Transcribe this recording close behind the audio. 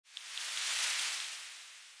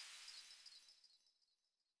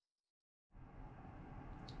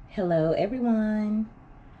Hello everyone,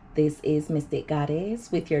 this is Mystic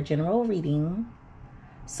Goddess with your general reading.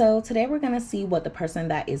 So today we're going to see what the person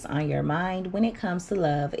that is on your mind when it comes to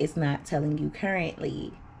love is not telling you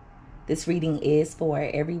currently. This reading is for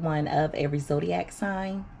everyone of every zodiac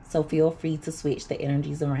sign, so feel free to switch the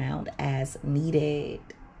energies around as needed.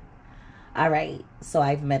 Alright, so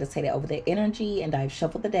I've meditated over the energy and I've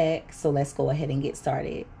shuffled the deck, so let's go ahead and get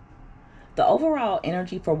started. The overall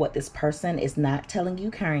energy for what this person is not telling you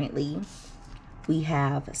currently, we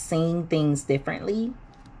have seeing things differently,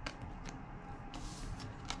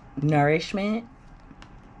 nourishment.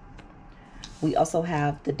 We also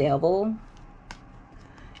have the devil,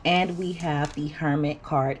 and we have the hermit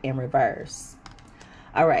card in reverse.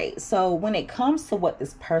 All right, so when it comes to what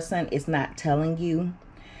this person is not telling you,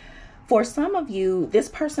 for some of you, this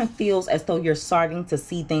person feels as though you're starting to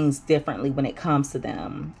see things differently when it comes to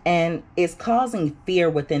them. And it's causing fear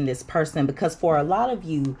within this person because for a lot of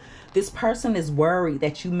you, this person is worried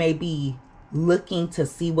that you may be looking to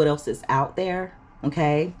see what else is out there.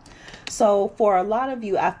 Okay. So for a lot of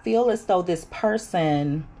you, I feel as though this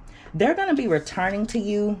person, they're going to be returning to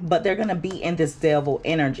you, but they're going to be in this devil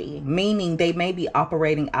energy, meaning they may be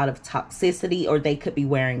operating out of toxicity or they could be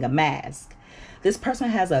wearing a mask. This person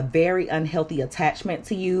has a very unhealthy attachment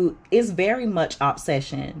to you. It's very much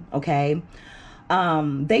obsession, okay?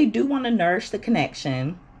 They do want to nourish the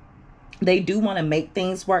connection. They do want to make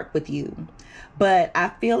things work with you. But I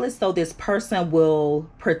feel as though this person will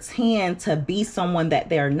pretend to be someone that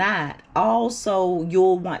they're not. Also,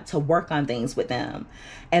 you'll want to work on things with them.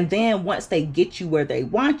 And then once they get you where they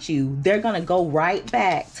want you, they're going to go right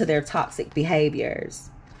back to their toxic behaviors.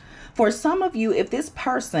 For some of you, if this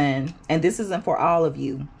person, and this isn't for all of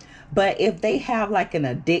you, but if they have like an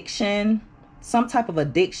addiction, some type of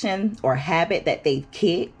addiction or habit that they've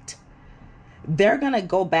kicked, they're going to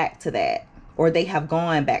go back to that, or they have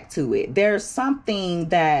gone back to it. There's something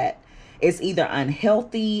that is either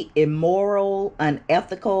unhealthy, immoral,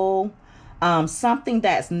 unethical, something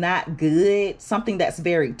that's not good, something that's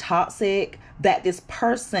very toxic that this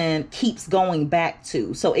person keeps going back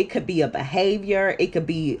to. So it could be a behavior, it could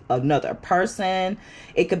be another person,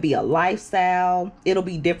 it could be a lifestyle. It'll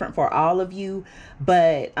be different for all of you,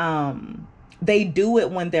 but they do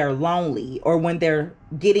it when they're lonely or when they're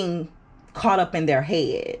getting caught up in their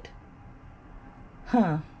head.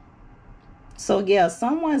 So yeah,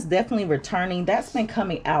 someone's definitely returning. That's been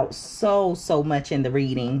coming out so much in the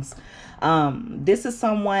readings. This is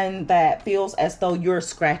someone that feels as though you're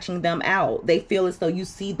scratching them out. They feel as though you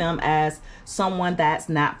see them as someone that's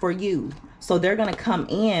not for you. So they're going to come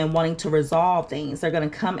in wanting to resolve things. They're going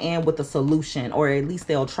to come in with a solution, or at least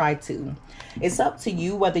they'll try to. It's up to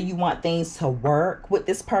you whether you want things to work with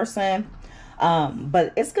this person.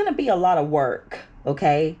 But it's going to be a lot of work.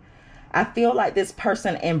 Okay. I feel like this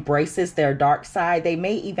person embraces their dark side. They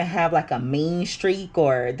may even have like a mean streak,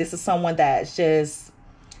 or this is someone that's just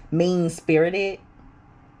mean-spirited.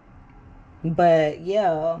 But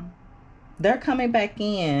yeah, they're coming back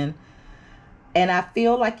in. And I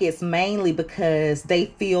feel like it's mainly because they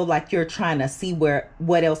feel like you're trying to see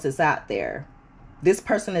what else is out there. This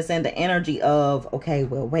person is in the energy of, okay,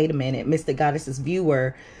 well, wait a minute, Mystic Goddess's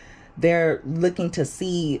viewer. They're looking to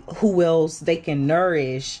see who else they can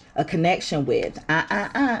nourish a connection with.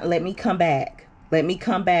 Let me come back. Let me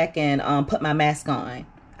come back and put my mask on.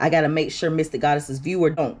 I got to make sure Mystic Goddess's viewer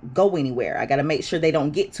don't go anywhere. I got to make sure they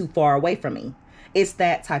don't get too far away from me. It's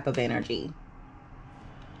that type of energy.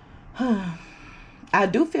 I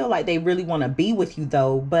do feel like they really want to be with you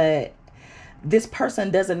though, but this person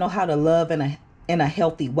doesn't know how to love in a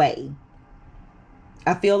healthy way.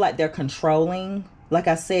 I feel like they're controlling. Like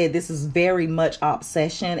I said, this is very much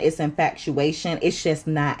obsession. It's infatuation. It's just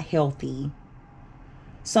not healthy.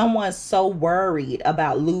 Someone's so worried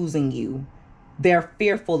about losing you. They're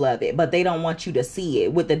fearful of it, but they don't want you to see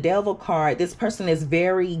it. With the devil card, this person is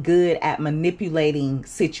very good at manipulating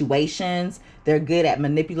situations. They're good at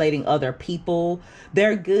manipulating other people.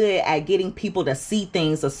 They're good at getting people to see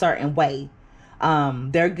things a certain way.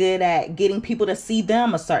 They're good at getting people to see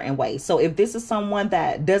them a certain way. So if this is someone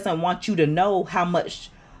that doesn't want you to know how much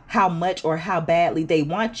or how badly they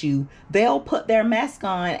want you, they'll put their mask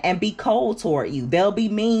on and be cold toward you. They'll be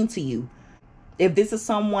mean to you. If this is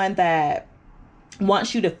someone that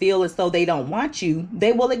wants you to feel as though they don't want you,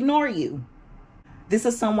 they will ignore you. This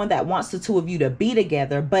is someone that wants the two of you to be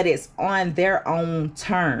together, but it's on their own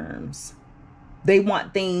terms. They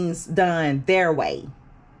want things done their way.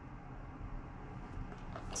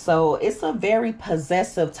 So it's a very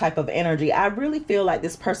possessive type of energy. I really feel like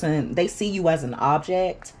this person, they see you as an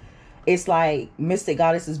object. It's like Mystic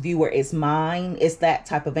Goddess's viewer is mine. It's that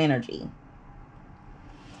type of energy.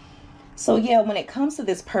 So yeah, when it comes to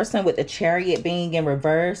this person with the Chariot being in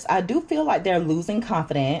reverse, I do feel like they're losing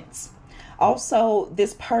confidence. Also,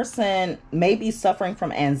 this person may be suffering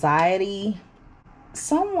from anxiety.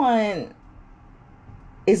 Someone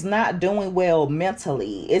is not doing well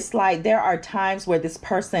mentally. It's like there are times where this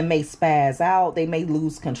person may spaz out, they may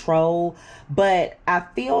lose control, but I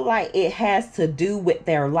feel like it has to do with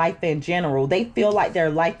their life in general. They feel like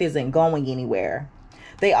their life isn't going anywhere.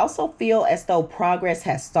 They also feel as though progress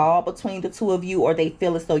has stalled between the two of you, or they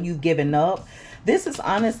feel as though you've given up. This is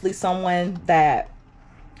honestly someone that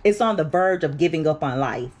is on the verge of giving up on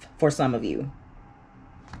life for some of you.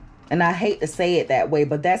 And I hate to say it that way,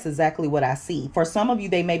 but that's exactly what I see. For some of you,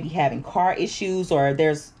 they may be having car issues, or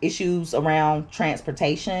there's issues around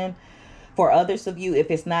transportation. For others of you,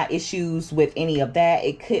 if it's not issues with any of that,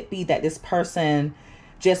 it could be that this person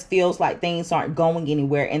just feels like things aren't going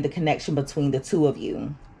anywhere in the connection between the two of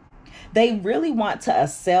you. They really want to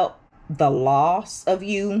accept the loss of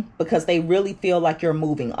you because they really feel like you're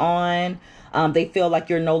moving on. They feel like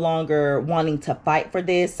you're no longer wanting to fight for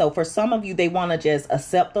this. So for some of you, they want to just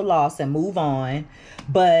accept the loss and move on.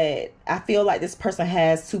 But I feel like this person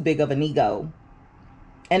has too big of an ego.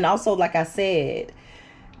 And also, like I said,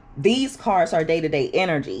 these cards are day-to-day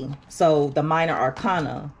energy. So the minor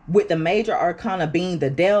arcana, with the major arcana being the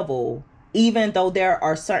devil, even though there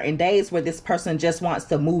are certain days where this person just wants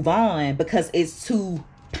to move on because it's too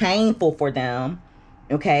painful for them.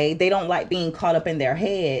 Okay, they don't like being caught up in their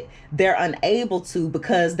head. They're unable to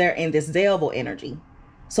because they're in this devil energy.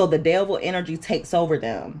 So the devil energy takes over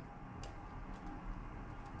them.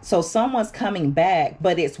 So someone's coming back,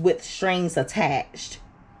 but it's with strings attached.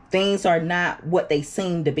 Things are not what they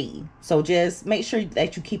seem to be. So just make sure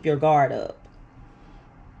that you keep your guard up.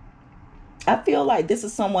 I feel like this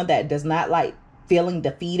is someone that does not like feeling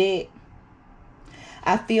defeated.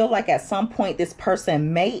 I feel like at some point this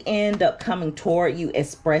person may end up coming toward you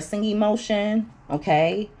expressing emotion,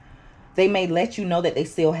 okay? They may let you know that they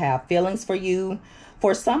still have feelings for you.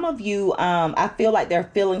 For some of you, I feel like their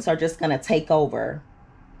feelings are just going to take over.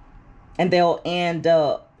 And they'll end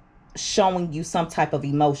up showing you some type of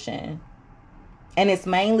emotion. And it's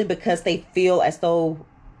mainly because they feel as though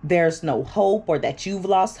there's no hope or that you've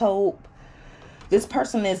lost hope. This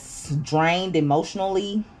person is drained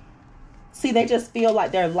emotionally. See, they just feel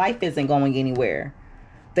like their life isn't going anywhere.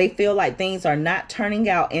 They feel like things are not turning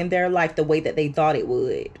out in their life the way that they thought it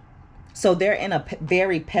would. So they're in a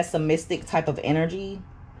very pessimistic type of energy.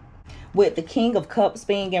 With the King of Cups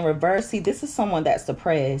being in reverse, see, this is someone that's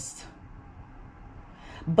depressed.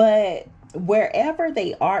 But wherever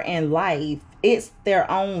they are in life, it's their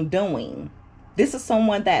own doing. This is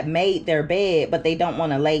someone that made their bed, but they don't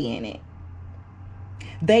want to lay in it.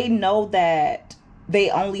 They know that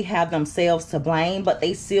they only have themselves to blame, but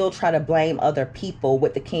they still try to blame other people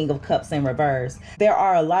with the King of Cups in reverse. There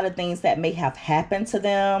are a lot of things that may have happened to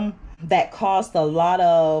them that caused a lot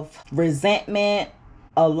of resentment,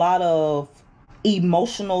 a lot of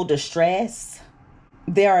emotional distress.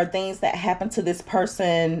 There are things that happened to this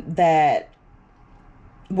person that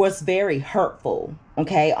was very hurtful,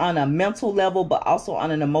 okay, on a mental level, but also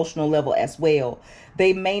on an emotional level as well.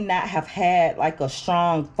 They may not have had like a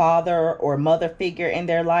strong father or mother figure in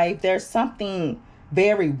their life. There's something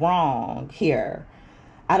very wrong here.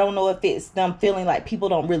 I don't know if it's them feeling like people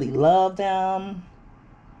don't really love them,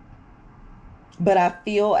 but I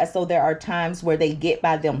feel as though there are times where they get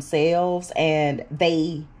by themselves and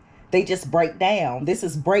they just break down. This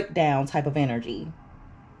is breakdown type of energy.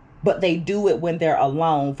 But they do it when they're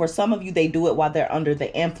alone. For some of you, they do it while they're under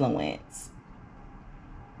the influence.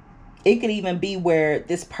 It could even be where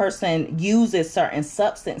this person uses certain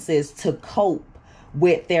substances to cope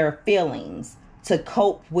with their feelings, to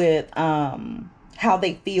cope with how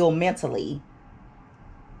they feel mentally.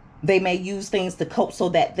 They may use things to cope so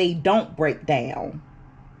that they don't break down.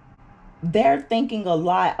 They're thinking a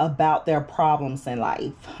lot about their problems in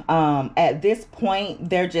life. At this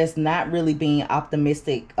point, they're just not really being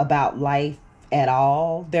optimistic about life at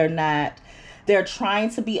all. They're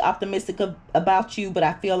trying to be optimistic about you, but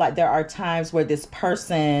I feel like there are times where this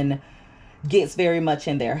person gets very much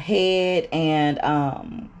in their head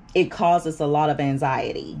and it causes a lot of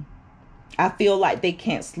anxiety. I feel like they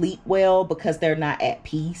can't sleep well because they're not at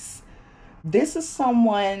peace. This is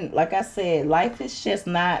someone, like I said, life is just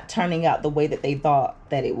not turning out the way that they thought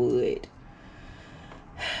that it would.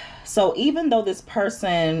 So even though this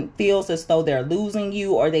person feels as though they're losing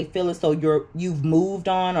you, or they feel as though you've moved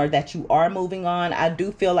on, or that you are moving on, I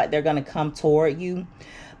do feel like they're going to come toward you.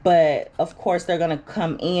 But of course, they're going to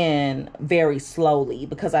come in very slowly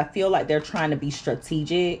because I feel like they're trying to be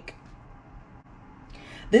strategic.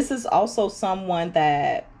 This is also someone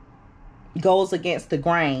that goes against the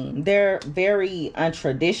grain. They're very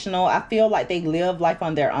untraditional. I feel like they live life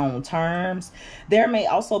on their own terms. There may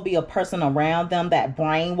also be a person around them that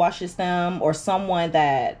brainwashes them, or someone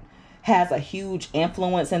that has a huge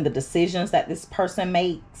influence in the decisions that this person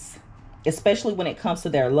makes, especially when it comes to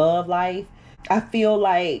their love life. I feel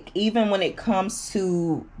like even when it comes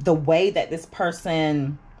to the way that this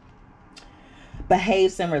person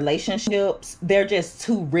behaves in relationships, they're just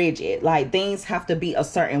too rigid. Like, things have to be a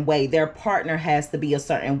certain way. Their partner has to be a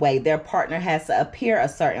certain way. Their partner has to appear a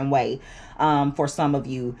certain way. For some of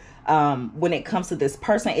you, when it comes to this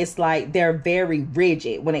person, it's like they're very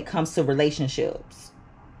rigid when it comes to relationships.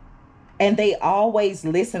 And they always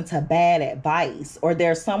listen to bad advice, or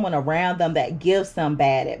there's someone around them that gives them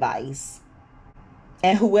bad advice.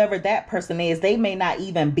 And whoever that person is, they may not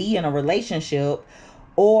even be in a relationship,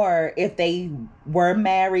 or if they were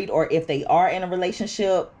married, or if they are in a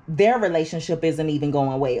relationship, their relationship isn't even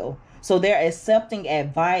going well. So they're accepting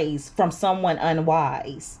advice from someone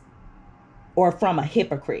unwise, or from a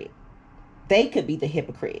hypocrite. They could be the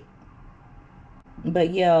hypocrite.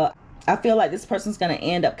 But yeah, I feel like this person's going to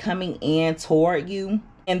end up coming in toward you,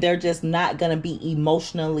 and they're just not going to be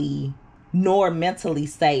emotionally nor mentally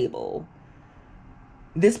stable.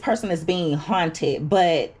 This person is being haunted,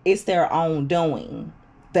 but it's their own doing.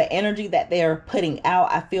 The energy that they're putting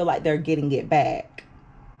out, I feel like they're getting it back.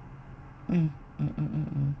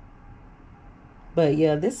 But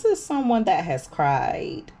yeah, this is someone that has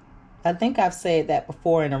cried. I think I've said that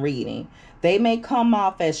before in a reading. They may come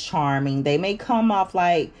off as charming. They may come off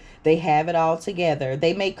like they have it all together.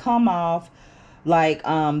 They may come off like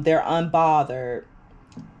they're unbothered.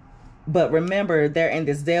 But remember, they're in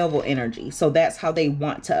this devil energy. So that's how they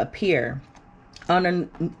want to appear.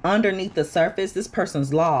 Underneath the surface, this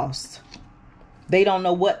person's lost. They don't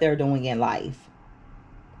know what they're doing in life.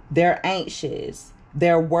 They're anxious.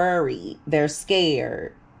 They're worried. They're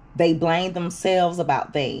scared. They blame themselves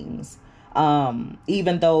about things,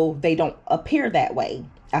 even though they don't appear that way.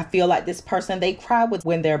 I feel like this person, they cry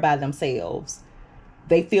when they're by themselves.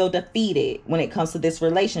 They feel defeated when it comes to this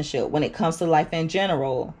relationship, when it comes to life in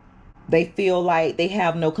general. They feel like they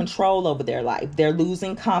have no control over their life. They're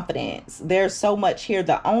losing confidence. There's so much here.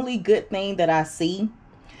 The only good thing that I see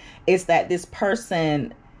is that this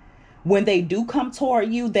person, when they do come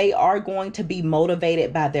toward you, they are going to be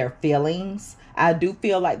motivated by their feelings. I do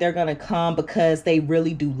feel like they're going to come because they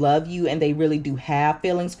really do love you and they really do have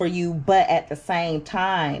feelings for you. But at the same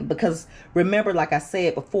time, because remember, like I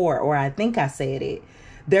said before, or I think I said it,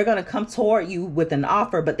 they're going to come toward you with an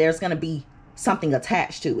offer, but there's going to be something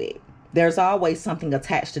attached to it. There's always something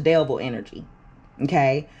attached to devil energy.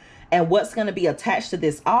 Okay. And what's going to be attached to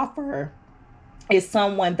this offer is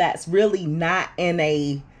someone that's really not in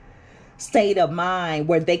a state of mind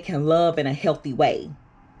where they can love in a healthy way.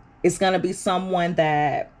 It's going to be someone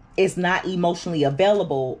that is not emotionally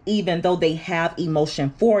available, even though they have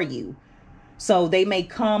emotion for you. So they may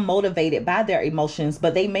come motivated by their emotions,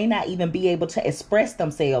 but they may not even be able to express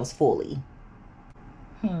themselves fully.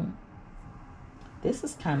 This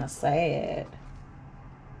is kind of sad.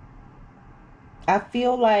 I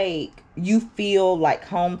feel like you feel like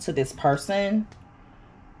home to this person.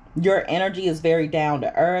 Your energy is very down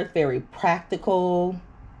to earth, very practical.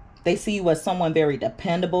 They see you as someone very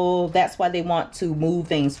dependable. That's why they want to move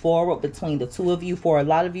things forward between the two of you. For a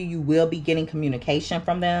lot of you, you will be getting communication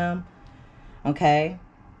from them. Okay.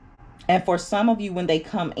 And for some of you, when they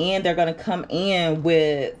come in, they're going to come in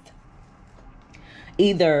with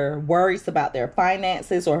either worries about their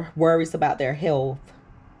finances or worries about their health.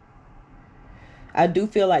 I do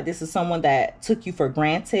feel like this is someone that took you for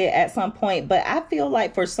granted at some point, but I feel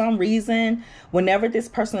like for some reason, whenever this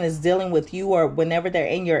person is dealing with you or whenever they're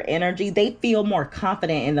in your energy, they feel more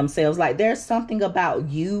confident in themselves. Like there's something about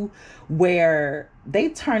you where they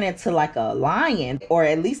turn into like a lion, or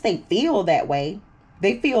at least they feel that way.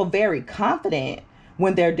 They feel very confident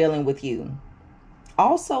when they're dealing with you.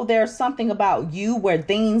 Also, there's something about you where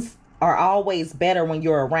things are always better when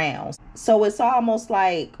you're around. So it's almost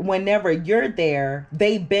like whenever you're there,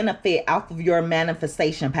 they benefit off of your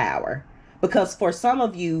manifestation power. Because for some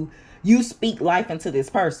of you, you speak life into this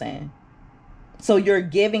person. So you're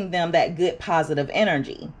giving them that good positive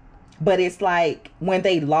energy. But it's like when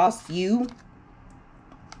they lost you,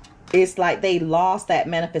 it's like they lost that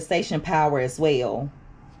manifestation power as well.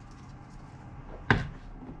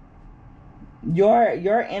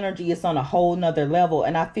 Your energy is on a whole nother level,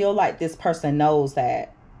 and I feel like this person knows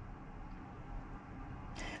that.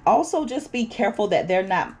 Also, just be careful that they're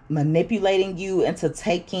not manipulating you into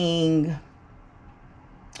taking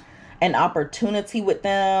an opportunity with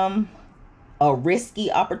them. a risky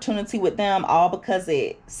opportunity with them all because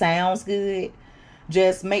it sounds good,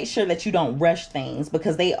 just make sure that you don't rush things,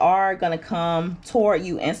 because they are going to come toward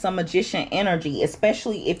you in some magician energy,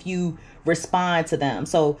 especially if you respond to them.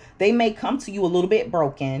 So they may come to you a little bit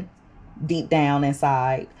broken deep down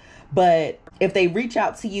inside, but if they reach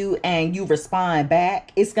out to you and you respond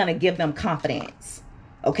back, it's going to give them confidence.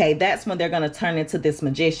 Okay, that's when they're going to turn into this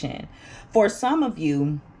magician. For some of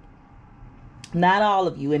you, not all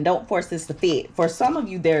of you, and don't force this to fit. For some of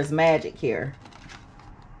you, there's magic here.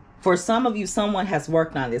 For some of you, someone has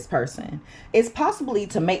worked on this person. It's possibly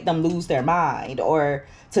to make them lose their mind or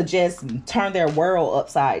to just turn their world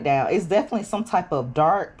upside down. It's definitely some type of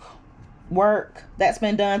dark work that's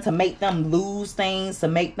been done to make them lose things, to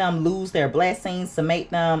make them lose their blessings, to make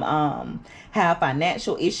them have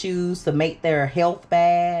financial issues, to make their health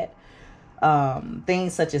bad,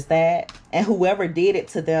 things such as that. And whoever did it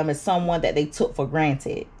to them is someone that they took for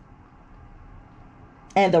granted.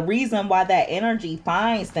 And the reason why that energy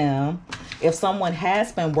finds them, if someone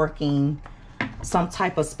has been working some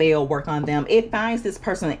type of spell work on them, it finds this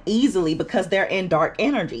person easily because they're in dark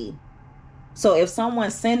energy. So if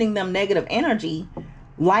someone's sending them negative energy,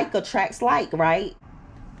 like attracts like, right?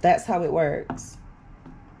 That's how it works.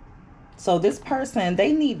 So this person,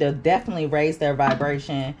 they need to definitely raise their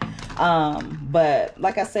vibration. But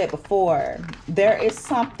like I said before, there is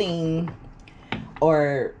something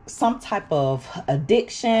or some type of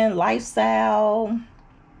addiction, lifestyle,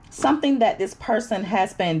 something that this person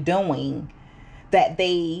has been doing that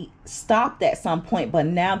they stopped at some point, but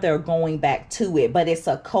now they're going back to it. But it's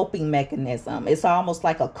a coping mechanism. It's almost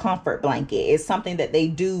like a comfort blanket. It's something that they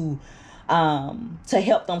do to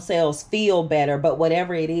help themselves feel better. But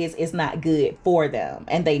whatever it is not good for them.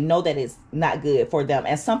 And they know that it's not good for them.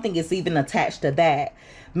 And something is even attached to that,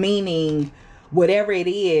 meaning whatever it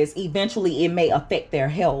is, eventually it may affect their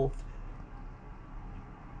health.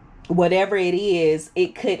 Whatever it is,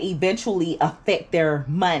 it could eventually affect their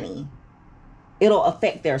money. It'll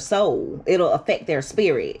affect their soul. It'll affect their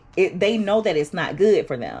spirit. They know that it's not good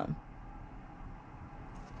for them,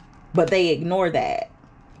 but they ignore that.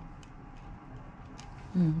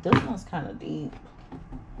 This one's kind of deep.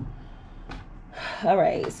 All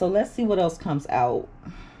right, so let's see what else comes out.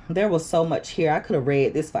 There was so much here. I could have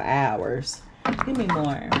read this for hours. Give me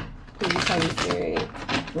more, please, Holy Spirit.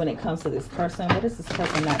 When it comes to this person, what is this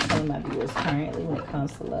person not telling my viewers currently when it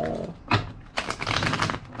comes to love?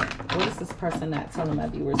 What is this person not telling my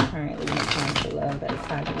viewers currently when it comes to love that is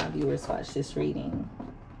time for my viewers watch this reading?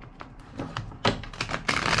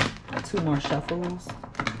 2 more shuffles.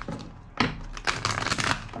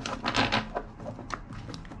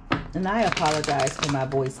 And I apologize for my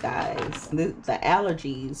voice, guys. The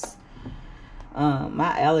allergies.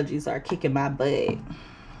 My allergies are kicking my butt.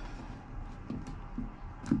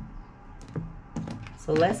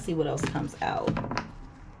 So let's see what else comes out.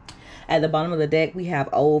 At the bottom of the deck, we have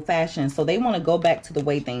old-fashioned. So they want to go back to the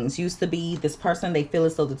way things used to be. This person, they feel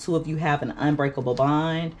as though the two of you have an unbreakable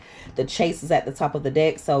bond. The chase is at the top of the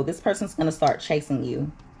deck. So this person's going to start chasing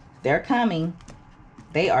you. They're coming.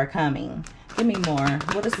 They are coming. Give me more.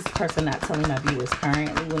 What is this person not telling my viewers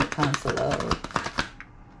currently when it comes to love?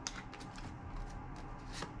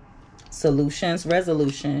 Solutions,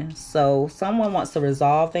 resolution. So someone wants to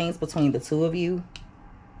resolve things between the two of you.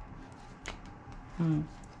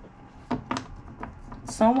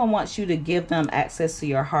 Someone wants you to give them access to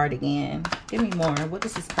your heart again. Give me more. What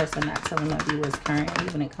is this person not telling my viewers currently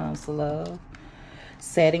when it comes to love?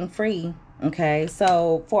 Setting free. Okay,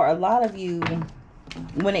 so for a lot of you,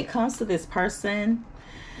 when it comes to this person,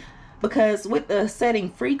 because with the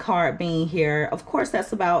setting free card being here, of course,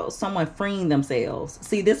 that's about someone freeing themselves.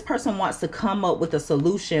 See, this person wants to come up with a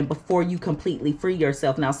solution before you completely free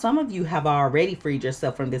yourself. Now, some of you have already freed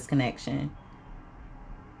yourself from this connection.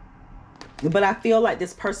 But I feel like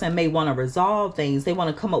this person may want to resolve things. They want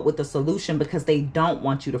to come up with a solution because they don't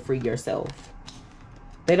want you to free yourself.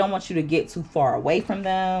 They don't want you to get too far away from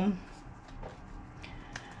them.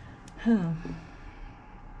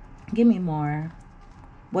 Give me more.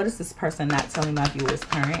 What is this person not telling my viewers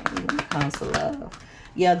currently when it comes to love?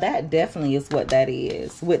 Yeah, that definitely is what that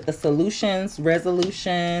is. With the solutions,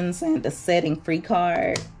 resolutions, and the setting free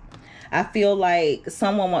card. I feel like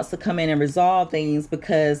someone wants to come in and resolve things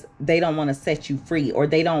because they don't want to set you free, or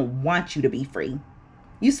they don't want you to be free.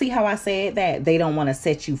 You see how I said that? They don't want to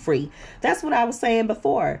set you free. That's what I was saying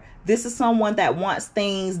before. This is someone that wants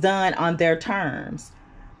things done on their terms.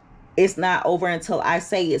 It's not over until I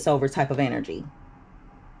say it's over type of energy.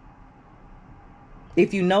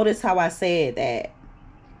 If you notice how I said that,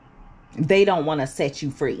 they don't want to set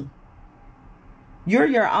you free. You're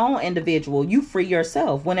your own individual. You free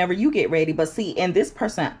yourself whenever you get ready. But see, in this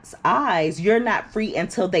person's eyes, you're not free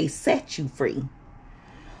until they set you free.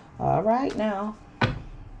 All right, now.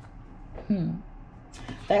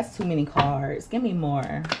 That's too many cards. Give me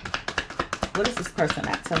more. What is this person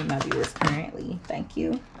not telling my viewers currently? Thank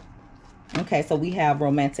you. Okay, so we have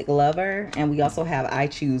romantic lover, and we also have I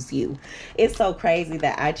choose you. It's so crazy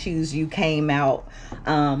that I choose you came out.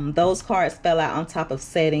 Those cards fell out on top of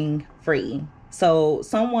setting free. So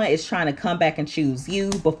someone is trying to come back and choose you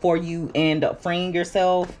before you end up freeing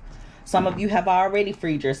yourself. Some of you have already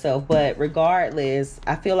freed yourself, but regardless,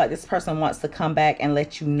 I feel like this person wants to come back and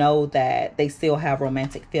let you know that they still have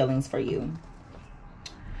romantic feelings for you.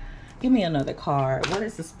 Give me another card. What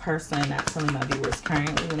is this person not telling my viewers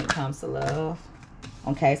currently when it comes to love?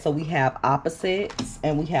 Okay, so we have opposites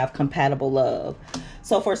and we have compatible love.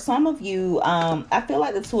 So for some of you, I feel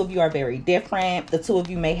like the two of you are very different. The two of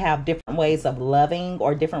you may have different ways of loving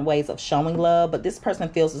or different ways of showing love, but this person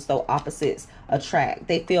feels as though opposites attract.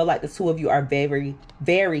 They feel like the two of you are very,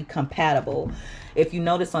 very compatible. If you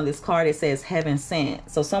notice on this card, it says heaven sent.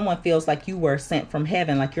 So someone feels like you were sent from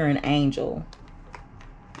heaven, like you're an angel.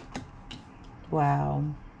 Wow.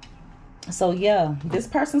 So yeah, this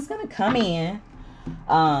person's gonna come in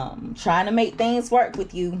trying to make things work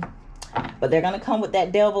with you, but they're gonna come with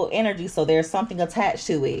that devil energy, so there's something attached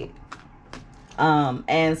to it.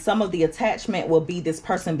 And some of the attachment will be this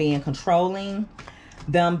person being controlling,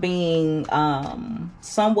 them being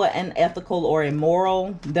somewhat unethical or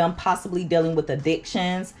immoral, them possibly dealing with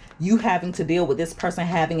addictions, you having to deal with this person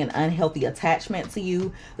having an unhealthy attachment to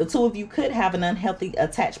you. The two of you could have an unhealthy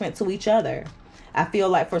attachment to each other. I feel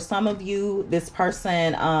like for some of you, this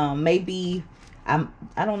person may be, I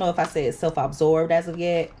don't know if I said self-absorbed as of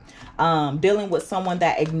yet, dealing with someone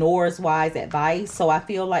that ignores wise advice. So I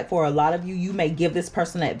feel like for a lot of you, you may give this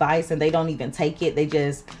person advice and they don't even take it. They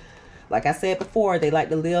just, like I said before, they like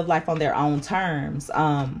to live life on their own terms.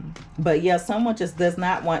 But yeah, someone just does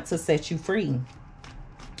not want to set you free.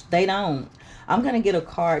 They don't. I'm going to get a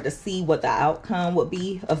card to see what the outcome would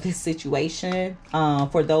be of this situation.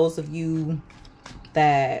 For those of you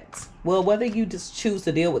that, well, whether you just choose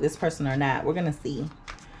to deal with this person or not, we're going to see.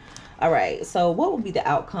 All right, so what will be the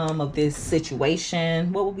outcome of this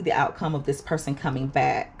situation? What will be the outcome of this person coming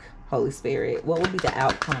back? Holy Spirit, what will be the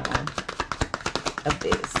outcome of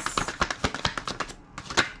this?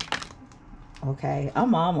 Okay,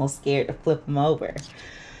 I'm almost scared to flip them over.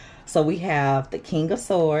 So we have the King of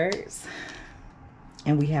Swords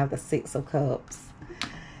and we have the Six of Cups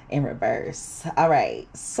in reverse. All right,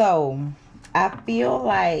 so I feel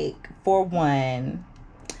like, for one,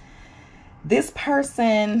 this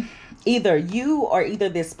person, either you or either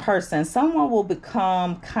this person, someone will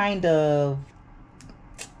become kind of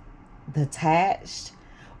detached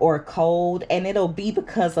or cold, and it'll be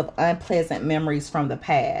because of unpleasant memories from the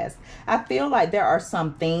past. I feel like there are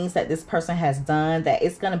some things that this person has done that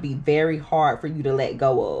it's going to be very hard for you to let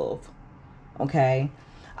go of. Okay.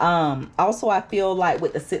 Also, I feel like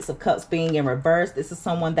with the Six of Cups being in reverse, this is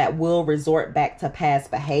someone that will resort back to past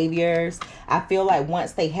behaviors. I feel like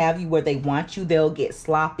once they have you where they want you, they'll get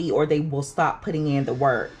sloppy or they will stop putting in the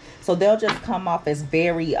work. So they'll just come off as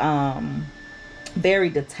very, very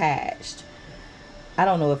detached. I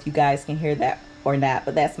don't know if you guys can hear that or not,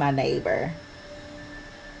 but that's my neighbor.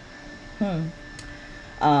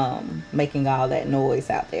 Making all that noise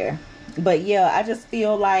out there. But yeah, I just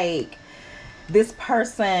feel like this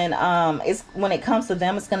person, is, when it comes to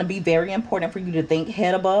them, it's going to be very important for you to think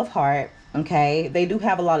head above heart. Okay. They do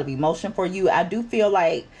have a lot of emotion for you. I do feel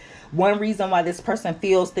like one reason why this person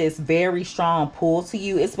feels this very strong pull to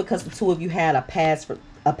you is because the two of you had a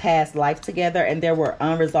past life together and there were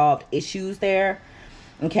unresolved issues there.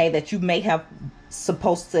 Okay. That you may have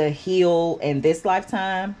supposed to heal in this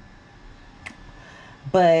lifetime.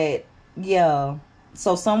 But yeah.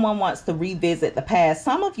 So someone wants to revisit the past.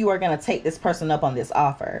 Some of you are going to take this person up on this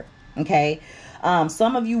offer. Okay.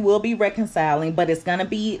 Some of you will be reconciling, but it's going to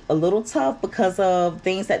be a little tough because of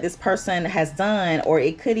things that this person has done, or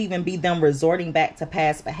it could even be them resorting back to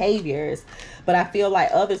past behaviors. But I feel like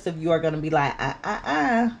others of you are going to be like,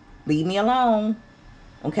 leave me alone.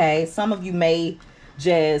 Okay. Some of you may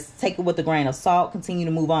just take it with a grain of salt, continue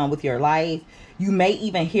to move on with your life. You may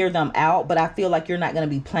even hear them out, but I feel like you're not going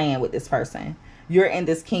to be playing with this person. You're in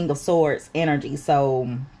this King of Swords energy.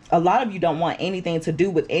 So a lot of you don't want anything to do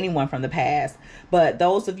with anyone from the past. But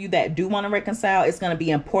those of you that do want to reconcile, it's going to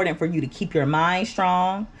be important for you to keep your mind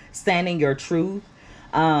strong, stand in your truth.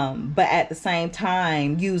 But at the same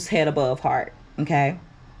time, use head above heart. Okay.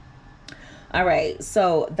 All right,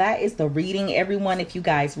 so that is the reading, everyone. If you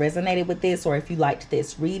guys resonated with this, or if you liked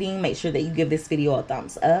this reading, make sure that you give this video a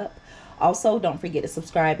thumbs up. Also, don't forget to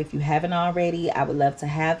subscribe if you haven't already. I would love to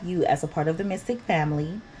have you as a part of the Mystic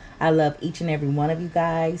family. I love each and every one of you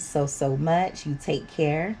guys so much. You take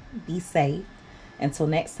care. Be safe. Until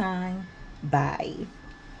next time, bye.